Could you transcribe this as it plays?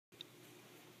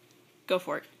Go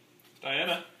for it.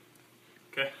 Diana.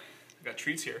 Okay, I got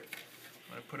treats here.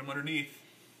 I'm gonna put them underneath.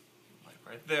 Like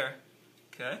right there.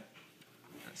 Okay?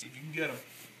 Let's see if you can get them.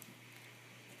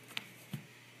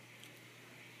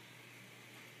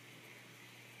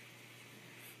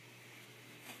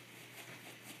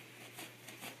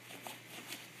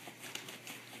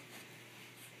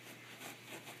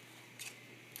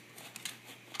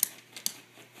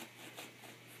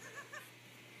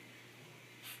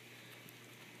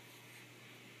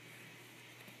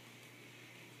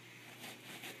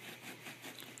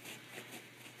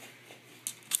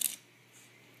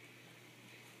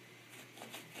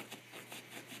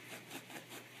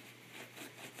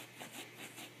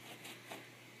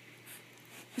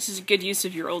 This is a good use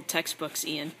of your old textbooks,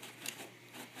 Ian.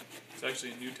 It's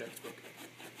actually a new textbook.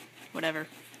 Whatever.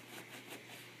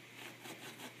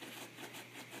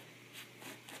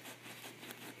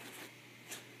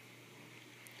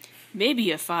 Maybe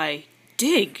if I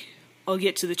dig, I'll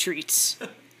get to the treats.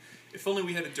 If only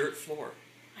we had a dirt floor.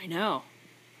 I know.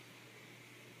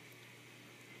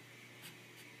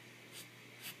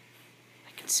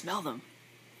 I can smell them.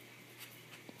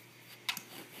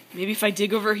 Maybe if I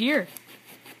dig over here.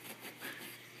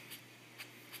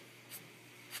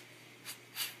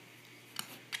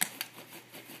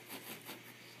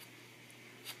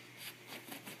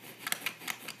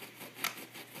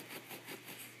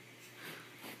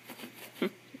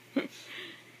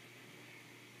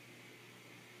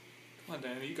 Come on,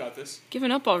 Diana, you got this.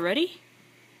 Giving up already?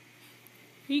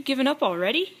 Are you giving up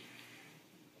already?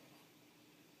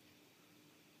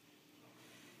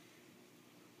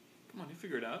 Come on, you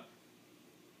figure it out.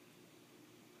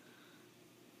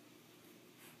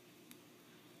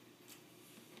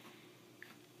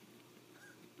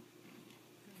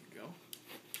 There you go.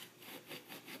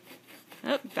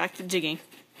 Oh, back to digging.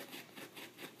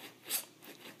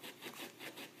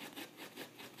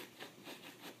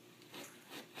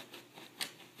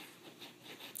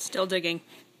 Still digging.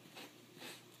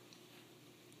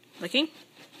 Licking.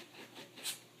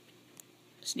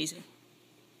 Sneezing.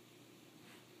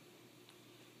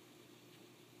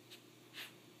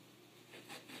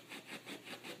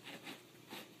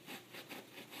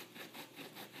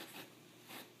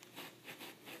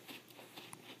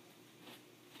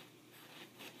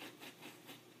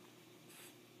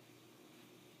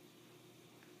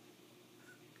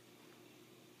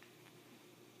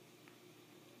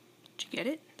 Did you get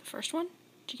it? The first one?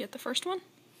 Did you get the first one?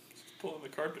 Just pulling the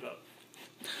carpet up.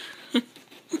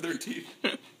 With their teeth.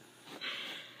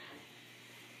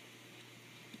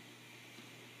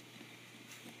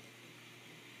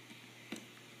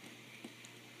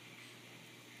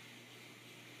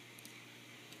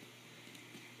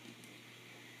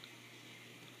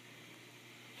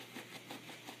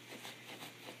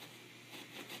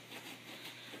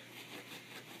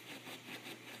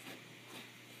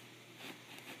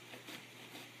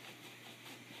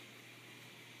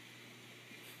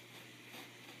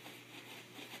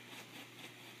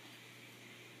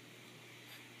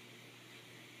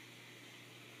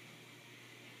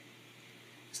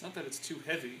 It's not that it's too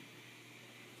heavy.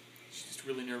 She's just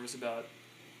really nervous about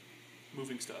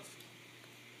moving stuff.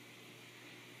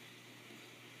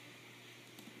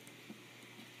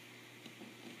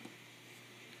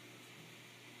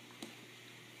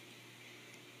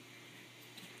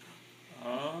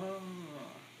 Ah.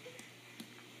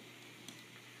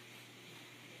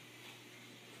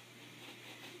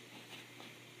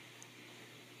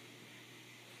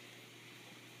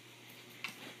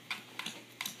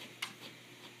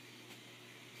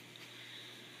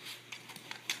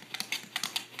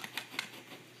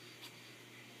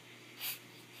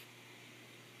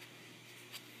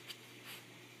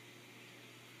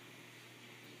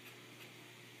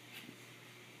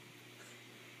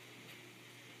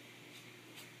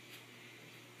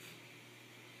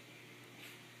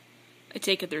 I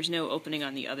take it there's no opening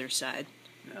on the other side.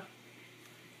 Yeah.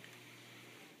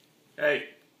 Hey.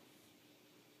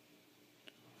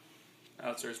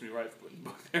 That serves me right for putting the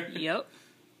book there. Yep.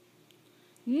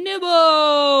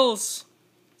 Nibbles!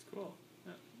 It's cool.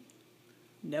 Yeah.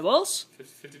 Nibbles?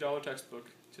 $50 textbook.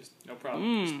 Just no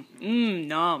problem.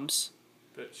 Noms.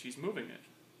 But she's moving it.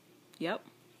 Yep.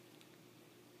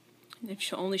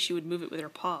 If only she would move it with her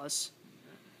paws.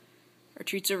 Are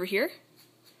treats over here?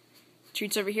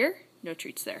 Treats over here? No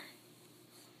treats there.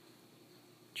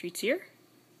 Treats here?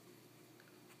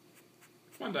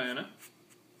 Come on, Diana.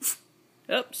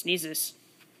 Oh, sneezes.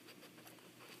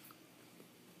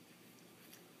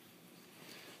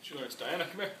 She learns. Diana,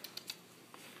 come here.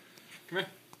 Come here.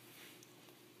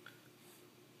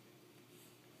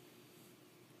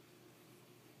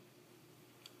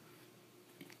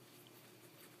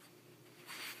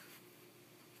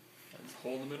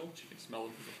 hole in the middle. She can smell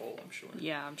it through the hole, I'm sure.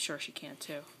 Yeah, I'm sure she can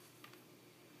too.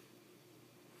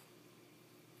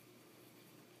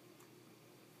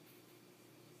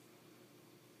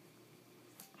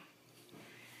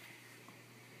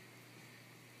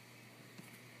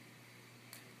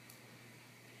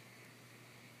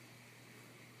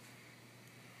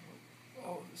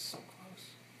 Oh, this is so close.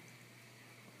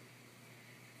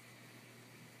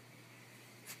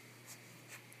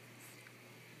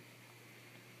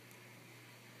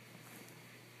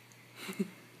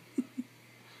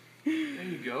 There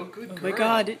you go. Good girl. Oh my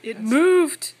god, it That's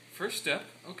moved! first step.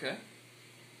 Okay.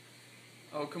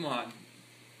 Oh, come on.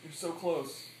 You're so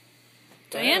close.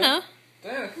 Diana,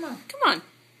 Diana, come on. come on.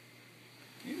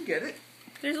 You can get it.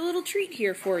 There's a little treat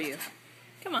here for you.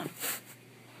 Come on.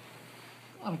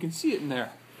 I can see it in there.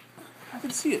 I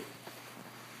can see it.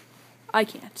 I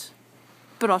can't.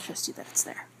 But I'll trust you that it's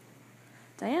there.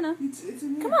 Diana, It's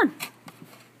in there. come on.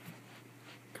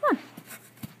 Come on.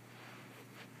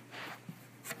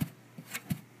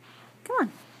 Come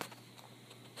on.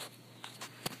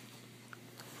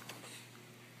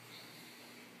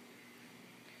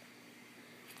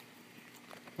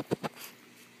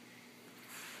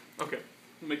 Okay,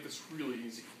 we'll make this really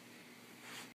easy.